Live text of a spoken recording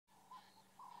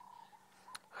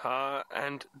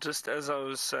And just as I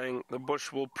was saying, the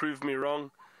bush will prove me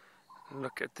wrong.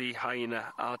 Look at the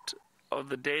hyena out of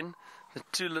the den. The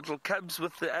two little cubs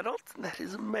with the adult. That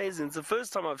is amazing. It's the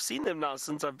first time I've seen them now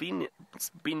since I've been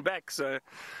back. So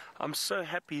I'm so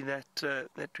happy that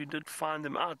that we did find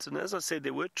them out. And as I said,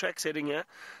 there were tracks heading here,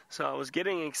 so I was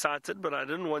getting excited, but I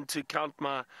didn't want to count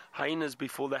my hyenas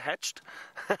before they hatched.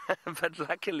 But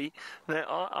luckily, they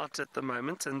are out at the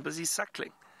moment and busy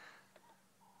suckling.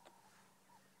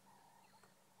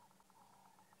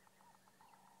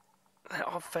 They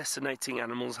are fascinating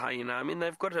animals, hyena. I mean,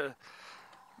 they've got a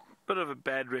bit of a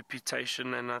bad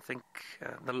reputation, and I think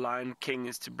the Lion King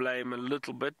is to blame a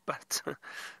little bit, but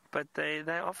but they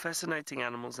are fascinating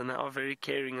animals, and they are very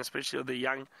caring, especially of the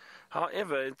young.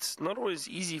 However, it's not always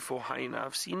easy for hyena.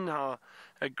 I've seen how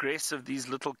aggressive these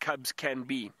little cubs can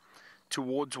be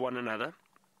towards one another,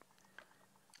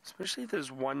 especially if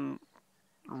there's one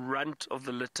runt of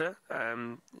the litter.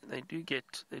 They do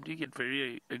get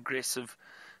very aggressive,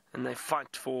 and they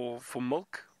fight for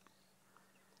milk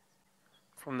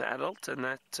from the adult, and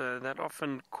that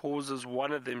often causes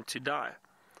one of them to die.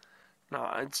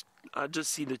 Now, I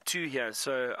just see the two here,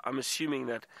 so I'm assuming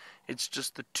that it's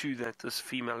just the two that this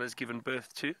female has given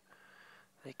birth to.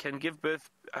 They can give birth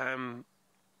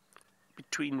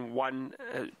between one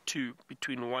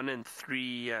and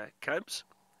three cubs.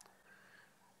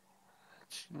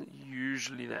 It's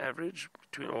usually the average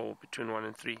between 1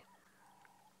 and 3.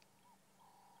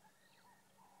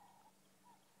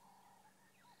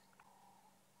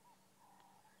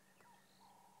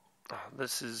 Oh,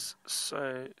 this is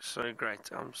so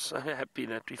great. I'm so happy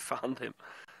that we found them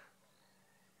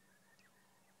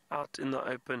out in the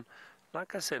open.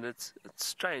 Like I said, it's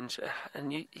strange,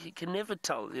 and you can never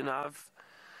tell. You know,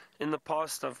 in the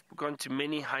past I've gone to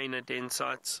many hyena den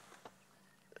sites,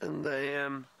 and they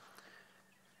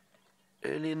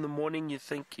early in the morning you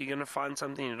think you're going to find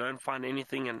something, you don't find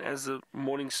anything, and as the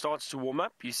morning starts to warm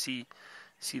up, you see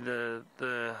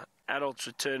the adults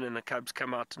return and the cubs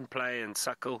come out and play and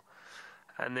suckle.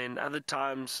 And then other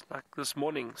times, like this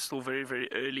morning, still very, very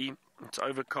early, it's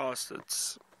overcast,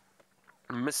 it's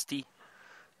misty,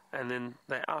 and then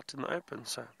they're out in the open.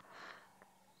 So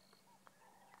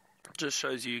it just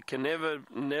shows you can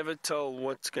never tell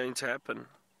what's going to happen.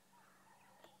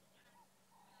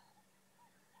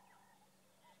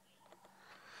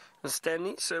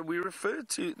 Stanley, so we refer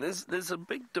to, there's a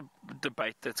big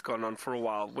debate that's gone on for a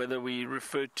while, whether we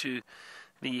refer to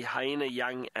the hyena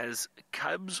young as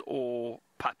cubs or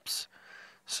pups.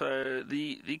 So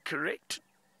the correct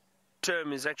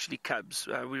term is actually cubs.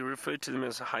 We refer to them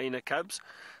as hyena cubs.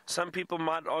 Some people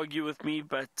might argue with me,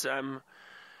 but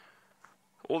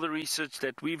all the research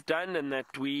that we've done and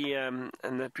that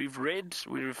we've read,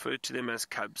 we refer to them as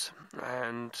cubs.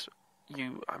 And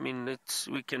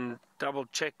we can double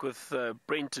check with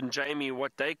Brent and Jamie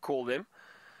what they call them.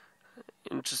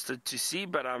 Interested to see,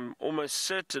 but I'm almost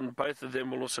certain both of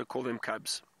them will also call them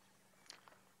cubs.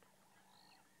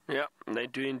 Yeah, they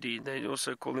do indeed. They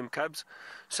also call them cubs.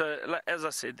 So, as I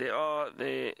said,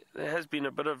 there has been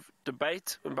a bit of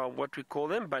debate about what we call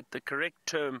them, but the correct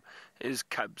term is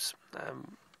cubs.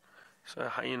 So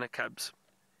hyena cubs.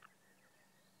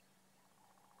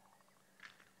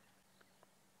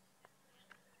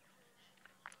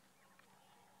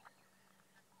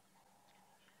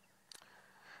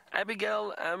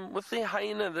 Abigail, with the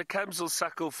hyena, the cubs will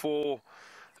suckle for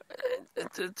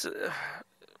it's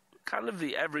kind of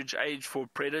the average age for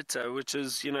predator, which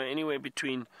is anywhere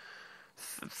between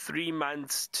 3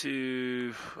 months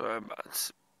to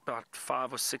about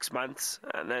 5 or 6 months,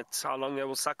 and that's how long they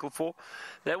will suckle for.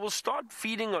 They will start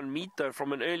feeding on meat though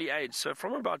from an early age, so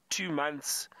from about 2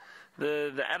 months.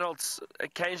 The adults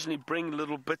occasionally bring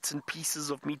little bits and pieces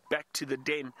of meat back to the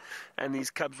den, and these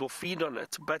cubs will feed on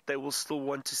it, but they will still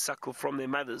want to suckle from their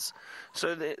mothers.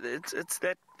 So it's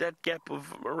that gap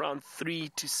of around 3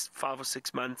 to 5 or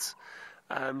 6 months.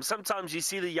 Sometimes you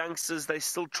see the youngsters, they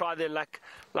still try their luck,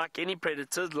 like any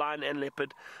predators, lion and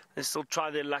leopard. They still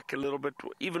try their luck a little bit,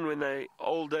 even when they're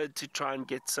older, to try and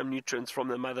get some nutrients from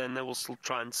their mother, and they will still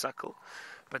try and suckle.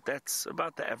 But that's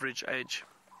about the average age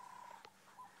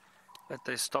that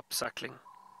they stop suckling.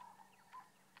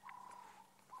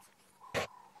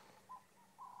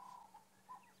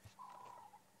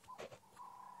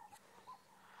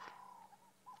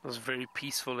 It's very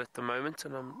peaceful at the moment,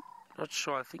 and I'm not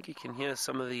sure, I think you can hear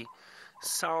some of the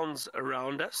sounds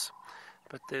around us,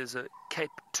 but there's a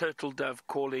Cape turtle dove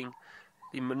calling,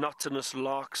 the monotonous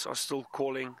larks are still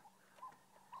calling.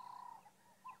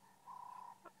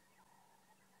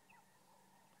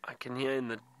 I can hear in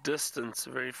the distance a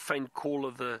very faint call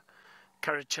of the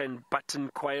Karachan button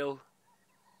quail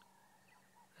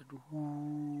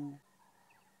Woo,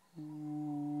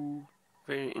 woo.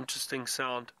 Very interesting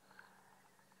sound.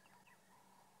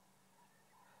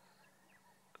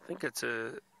 I think it's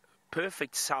a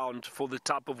perfect sound for the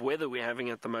type of weather we're having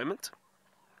at the moment.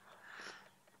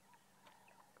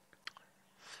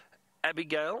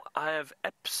 Abigail, I have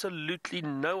absolutely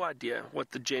no idea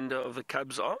what the gender of the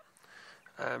cubs are.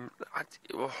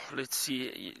 Let's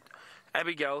see.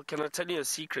 Abigail, can I tell you a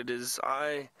secret? Is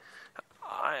I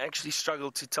actually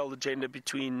struggle to tell the gender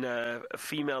between a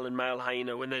female and male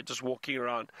hyena when they're just walking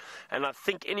around. And I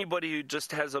think anybody who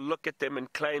just has a look at them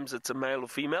and claims it's a male or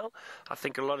female, I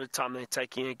think a lot of the time they're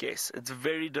taking a guess. It's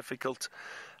very difficult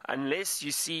unless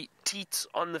you see teats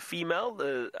on the female.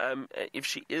 If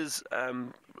she is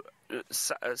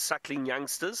suckling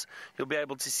youngsters, you'll be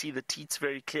able to see the teats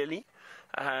very clearly.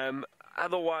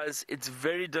 Otherwise, it's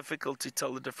very difficult to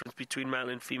tell the difference between male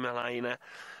and female hyena,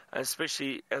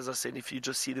 especially, as I said, if you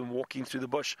just see them walking through the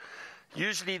bush.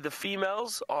 Usually the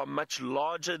females are much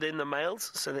larger than the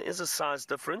males, so there is a size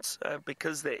difference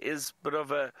because there is a bit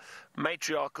of a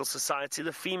matriarchal society.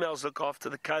 The females look after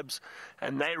the cubs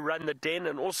and they run the den,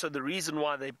 and also the reason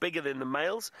why they're bigger than the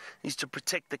males is to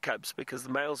protect the cubs, because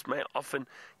the males may often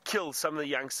kill some of the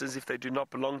youngsters if they do not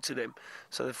belong to them.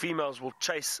 So the females will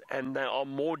chase, and they are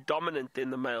more dominant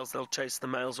than the males. They'll chase the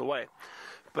males away.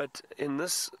 But in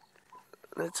this,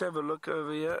 let's have a look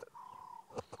over here.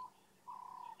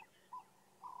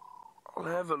 I'll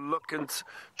have a look and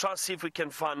try to see if we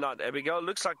can find out, Abigail. It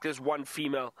looks like there's one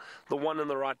female. The one on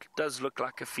the right does look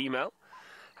like a female.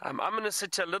 I'm going to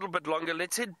sit here a little bit longer.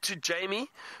 Let's head to Jamie,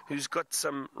 who's got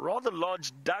some rather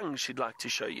large dung she'd like to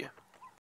show you.